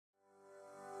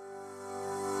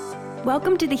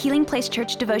Welcome to the Healing Place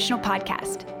Church Devotional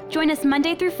Podcast. Join us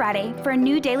Monday through Friday for a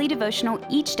new daily devotional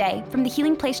each day from the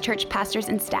Healing Place Church pastors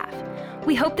and staff.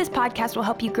 We hope this podcast will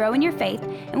help you grow in your faith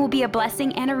and will be a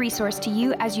blessing and a resource to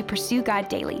you as you pursue God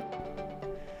daily.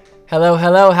 Hello,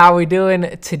 how are we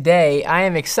doing today? I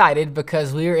am excited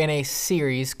because we are in a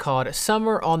series called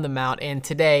Summer on the Mount, and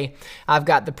today I've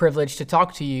got the privilege to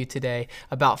talk to you today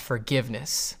about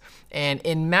forgiveness. And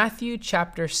in Matthew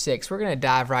chapter 6, we're going to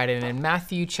dive right in. In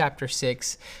Matthew chapter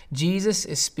 6, Jesus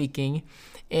is speaking,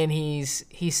 and he's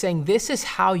saying, this is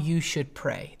how you should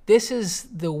pray. This is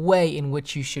the way in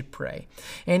which you should pray.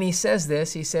 And he says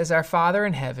this, he says, "Our Father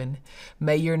in heaven,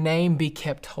 may your name be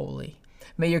kept holy.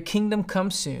 May your kingdom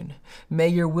come soon. May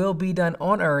your will be done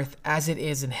on earth as it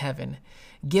is in heaven.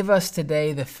 Give us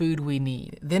today the food we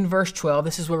need." Then verse 12,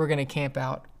 this is where we're going to camp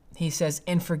out. He says,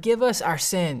 "And forgive us our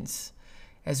sins,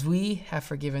 as we have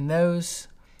forgiven those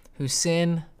who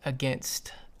sin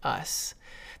against us."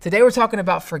 Today we're talking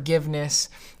about forgiveness.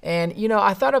 And,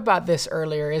 I thought about this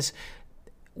earlier, is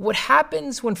what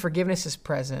happens when forgiveness is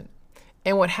present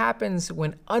and what happens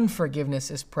when unforgiveness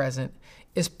is present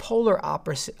is polar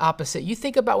opposite. You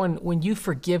think about when you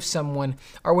forgive someone,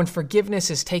 or when forgiveness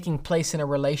is taking place in a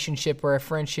relationship or a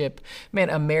friendship,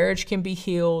 man, a marriage can be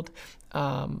healed.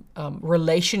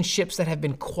 Relationships that have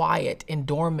been quiet and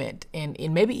dormant and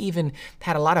maybe even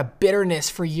had a lot of bitterness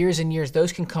for years and years,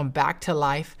 those can come back to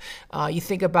life. You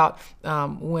think about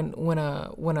when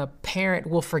a parent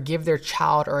will forgive their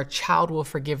child, or a child will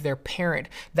forgive their parent,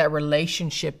 that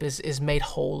relationship is made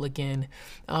whole again.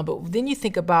 But then you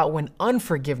think about when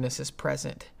unforgiveness is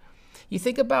present. You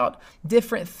think about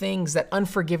different things that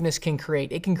unforgiveness can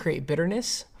create. It can create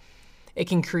bitterness. It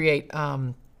can create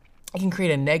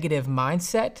a negative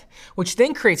mindset, which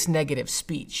then creates negative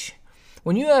speech.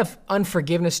 When you have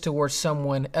unforgiveness towards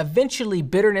someone, eventually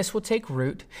bitterness will take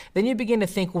root. Then you begin to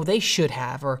think, well, they should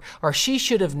have, or she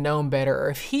should have known better, or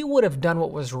if he would have done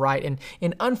what was right.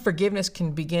 And unforgiveness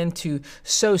can begin to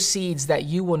sow seeds that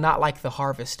you will not like the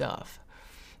harvest of.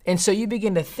 And so you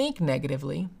begin to think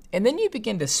negatively, and then you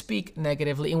begin to speak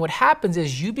negatively. And what happens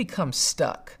is you become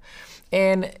stuck.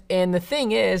 And the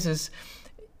thing is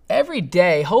every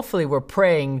day, hopefully we're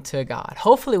praying to God.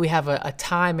 Hopefully we have a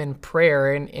time in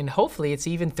prayer, and hopefully it's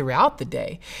even throughout the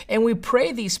day. And we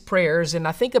pray these prayers, and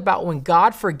I think about when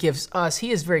God forgives us, he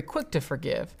is very quick to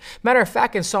forgive. Matter of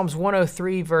fact, in Psalms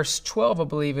 103, verse 12, I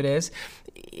believe it is,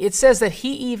 it says that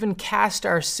he even cast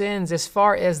our sins as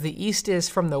far as the east is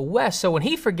from the west. So when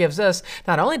he forgives us,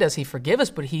 not only does he forgive us,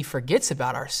 but he forgets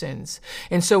about our sins.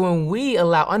 And so when we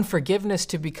allow unforgiveness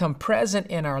to become present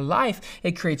in our life,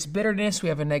 it creates bitterness. We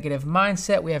have a negative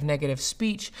mindset. We have negative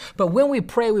speech. But when we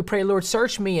pray, Lord,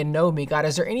 search me and know me. God,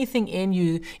 is there anything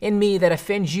in me that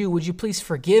offends you? Would you please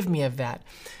forgive me of that?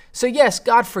 So yes,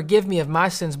 God, forgive me of my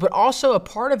sins, but also a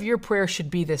part of your prayer should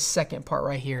be this second part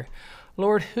right here.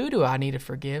 Lord, who do I need to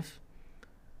forgive?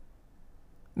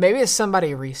 Maybe it's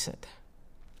somebody recent.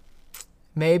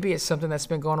 Maybe it's something that's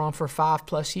been going on for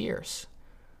 5+ years.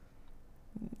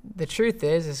 The truth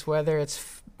is whether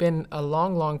it's been a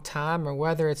long, long time or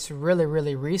whether it's really,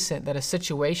 really recent that a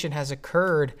situation has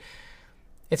occurred,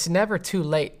 it's never too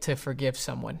late to forgive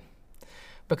someone.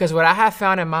 Because what I have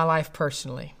found in my life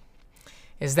personally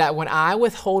is that when I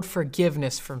withhold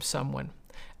forgiveness from someone,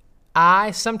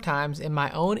 I sometimes, in my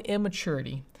own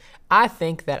immaturity, I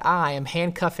think that I am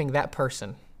handcuffing that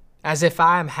person as if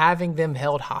I am having them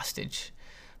held hostage.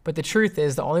 But the truth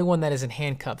is, the only one that is in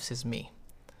handcuffs is me.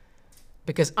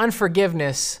 Because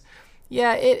unforgiveness,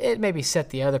 it maybe set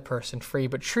the other person free,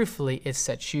 but truthfully, it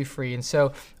sets you free. And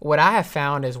so what I have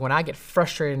found is when I get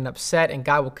frustrated and upset and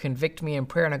God will convict me in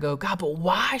prayer and I go, God, but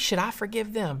why should I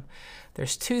forgive them?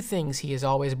 There's two things he has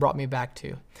always brought me back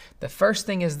to. The first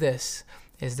thing is this,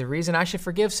 is the reason I should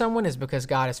forgive someone is because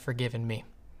God has forgiven me.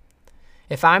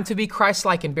 If I'm to be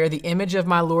Christ-like and bear the image of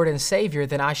my Lord and Savior,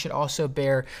 then I should also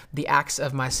bear the acts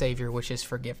of my Savior, which is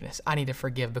forgiveness. I need to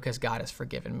forgive because God has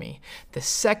forgiven me. The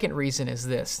second reason is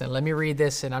this. Now let me read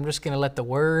this, and I'm just going to let the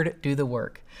word do the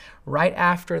work. Right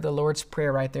after the Lord's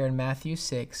Prayer right there in Matthew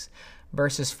 6,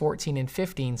 verses 14 and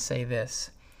 15 say this: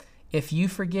 "If you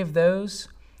forgive those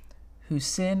who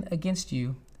sin against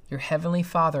you, your heavenly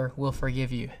Father will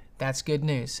forgive you." That's good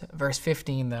news. Verse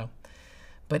 15, though.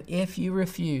 "But if you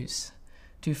refuse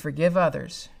to forgive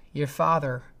others, your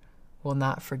Father will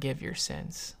not forgive your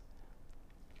sins."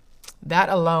 That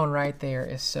alone right there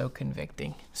is so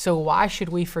convicting. So why should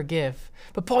we forgive?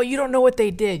 But Paul, you don't know what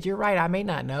they did. You're right, I may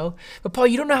not know. But Paul,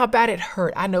 you don't know how bad it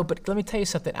hurt. I know, but let me tell you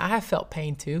something. I have felt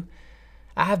pain too.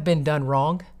 I have been done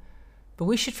wrong. But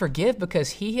we should forgive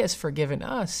because he has forgiven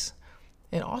us.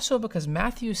 And also because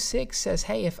Matthew 6 says,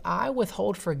 hey, if I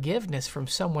withhold forgiveness from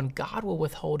someone, God will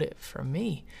withhold it from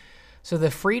me. So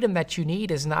the freedom that you need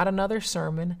is not another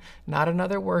sermon, not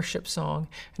another worship song,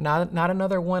 not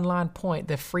another one-line point.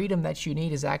 The freedom that you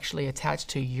need is actually attached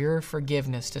to your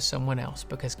forgiveness to someone else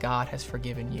because God has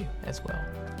forgiven you as well.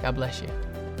 God bless you.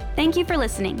 Thank you for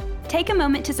listening. Take a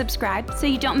moment to subscribe so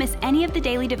you don't miss any of the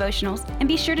daily devotionals, and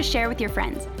be sure to share with your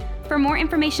friends. For more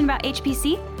information about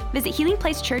HPC, visit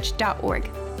healingplacechurch.org.